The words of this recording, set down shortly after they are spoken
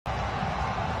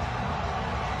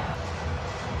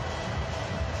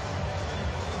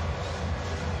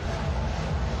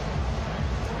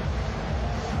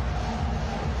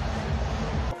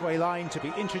halfway line to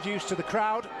be introduced to the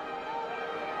crowd.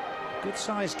 Good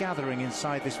sized gathering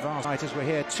inside this vast night, as we're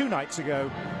here 2 nights ago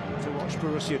to watch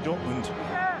Borussia Dortmund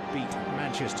beat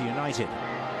Manchester United. 2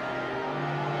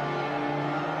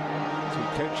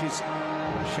 coaches,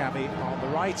 Xavi on the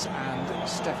right and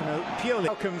Stefano Pioli.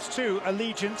 Welcomes to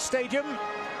Allegiant Stadium.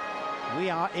 We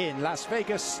are in Las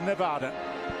Vegas, Nevada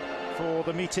for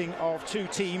the meeting of 2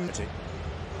 teams.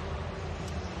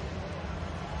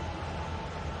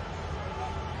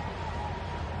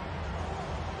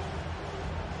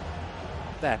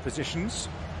 Their positions.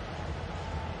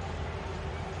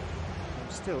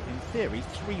 Still, in theory,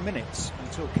 3 minutes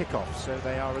until kickoff, so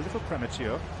they are a little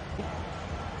premature.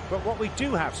 But what we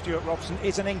do have, Stuart Robson,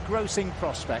 is an engrossing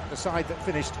prospect, the side that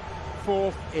finished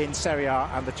 4th in Serie A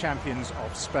and the champions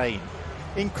of Spain.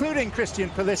 Including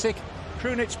Christian Pulisic,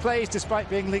 Krunic plays despite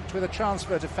being linked with a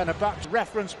transfer to Fenerbahce.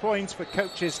 Reference points for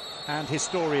coaches and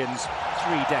historians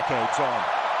 3 decades on.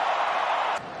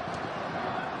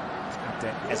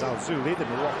 Ezalzouli, the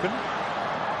Moroccan.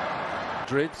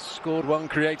 Madrid scored 1,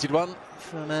 created 1.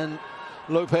 Fernan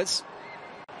Lopez.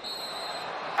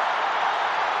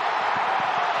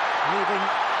 Leaving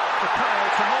the Kyle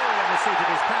Tomori on the seat of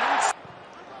his pants.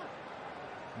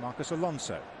 Marcos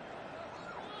Alonso.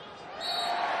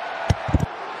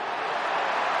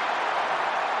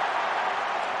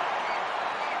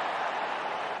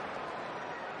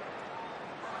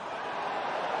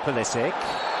 Pulisic.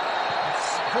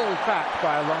 Hauled back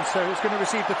by Alonso, who's going to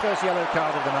receive the first yellow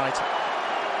card of the night.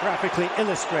 Graphically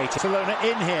illustrated. Barcelona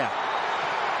in here.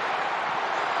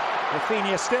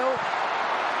 Rafinha still.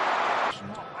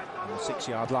 On the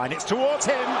 6-yard line, it's towards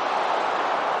him.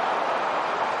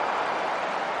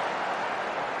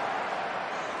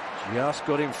 Just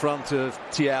got in front of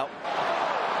Thiaw.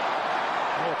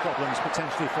 More problems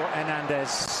potentially for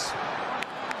Hernandez.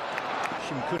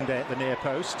 Kunde at the near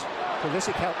post.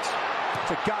 Pulisic helped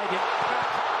to guide it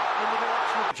in the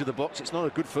direction To the box. It's not a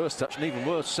good first touch, and even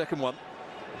worse, second one.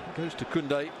 Goes to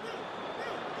Kunde.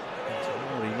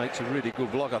 He makes a really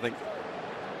good block, I think.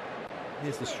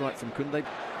 Here's the strike from Kunde.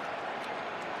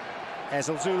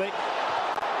 Ezalzouli.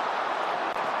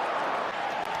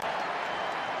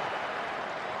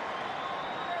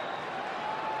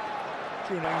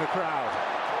 Tuning the crowd.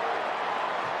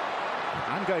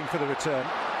 And going for the return.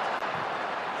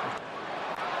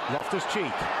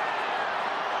 Loftus-Cheek.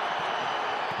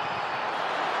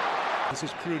 This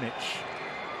is Krunic.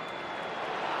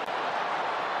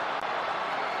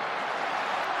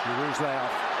 Giroud's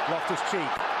layoff.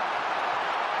 Loftus-Cheek.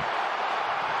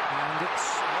 And it's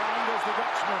Reinders, the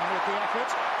Dutchman, with the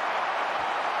effort.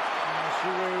 And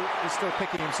Giroud is still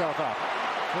picking himself up.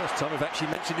 First time I've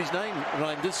actually mentioned his name,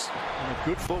 Reinders. And a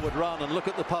good forward run, and look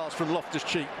at the pass from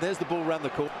Loftus-Cheek. There's the ball round the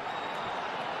court.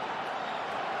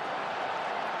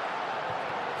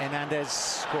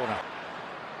 Hernandez, corner.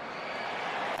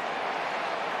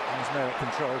 There's no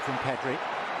control from Pedri.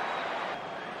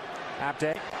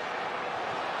 Abde.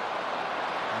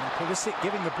 And Pulisic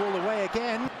giving the ball away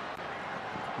again.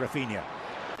 Rafinha.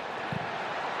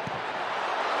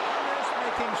 Just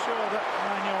making sure that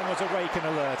Magnon was awake and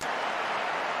alert.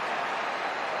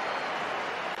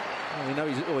 Well, we know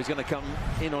he's always going to come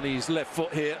in on his left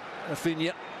foot here,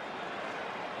 Rafinha.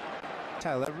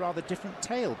 Tell a rather different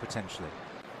tale, potentially.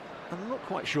 I'm not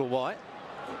quite sure why.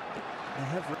 They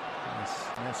have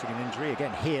nursing an injury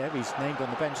again here. He's named on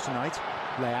the bench tonight.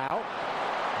 Leao.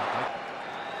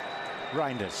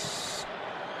 Reinders.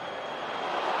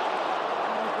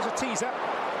 Oh, it was a teaser.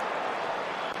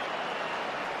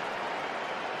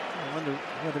 I wonder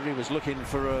whether he was looking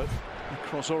for a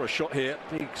cross or a shot here.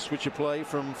 Big switch of play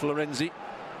from Florenzi.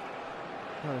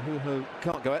 Who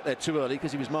can't go out there too early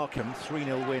because he was marking.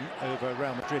 3-0 win over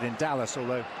Real Madrid in Dallas,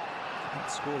 although that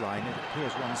scoreline, it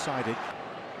appears one-sided.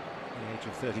 At the age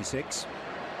of 36.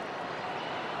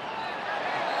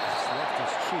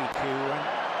 Loftus-Cheek, who went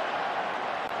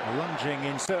lunging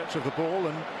in search of the ball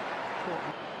and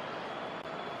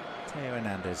Theo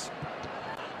Hernandez.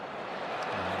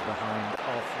 And behind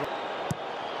off.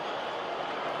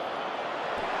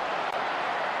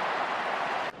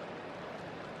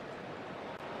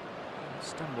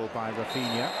 Stumble by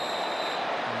Rafinha.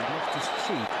 And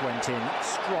Loftus-Cheek went in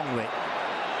strongly.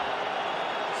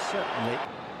 Certainly.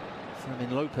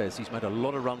 Fermin Lopez, he's made a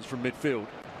lot of runs from midfield.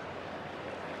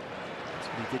 That's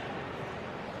what he did.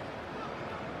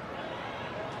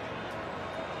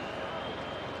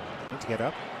 To get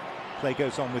up. Play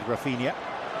goes on with Rafinha.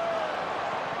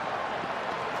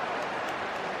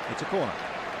 It's a corner.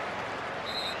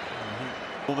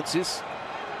 Performances.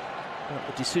 But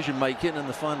the decision making and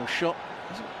the final shot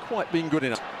hasn't quite been good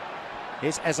enough.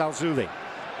 Here's Ezalzouli.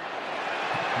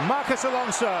 Marcus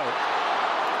Alonso.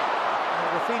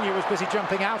 Rafinha was busy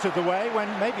jumping out of the way when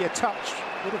maybe a touch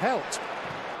would have helped.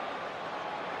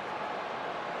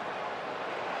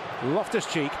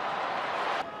 Loftus-Cheek.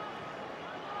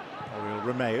 Oriol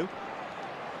Romeu.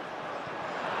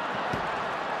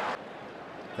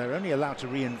 They're only allowed to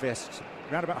reinvest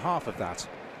around about half of that.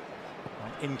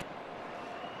 It's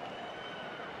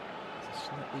a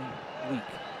slightly weak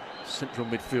central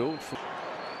midfield.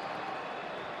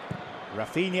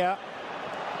 Rafinha.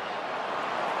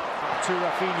 To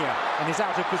Rafinha, and he's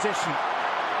out of position.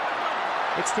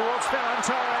 It's towards Ferran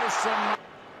Torres and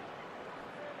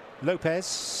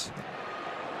Lopez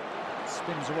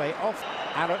spins away off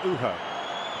Araujo.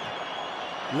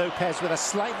 Lopez with a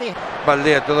slightly...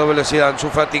 Valdé a toda velocidad, Ansu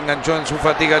Fati enganchó,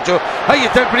 ahí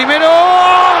está el primero.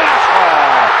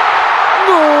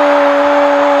 ¡Gol!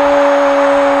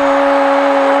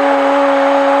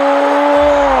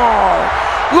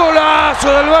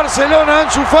 Golazo del Barcelona,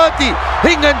 Ansu Fati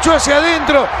enganchó hacia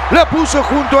adentro, la puso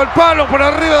junto al palo por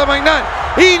arriba de Milan,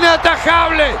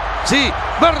 inatajable. Sí,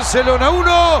 Barcelona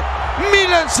 1,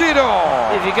 Milan 0.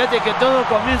 Y fíjate que todo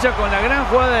comienza con la gran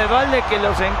jugada de Valde, que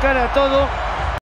los encara todo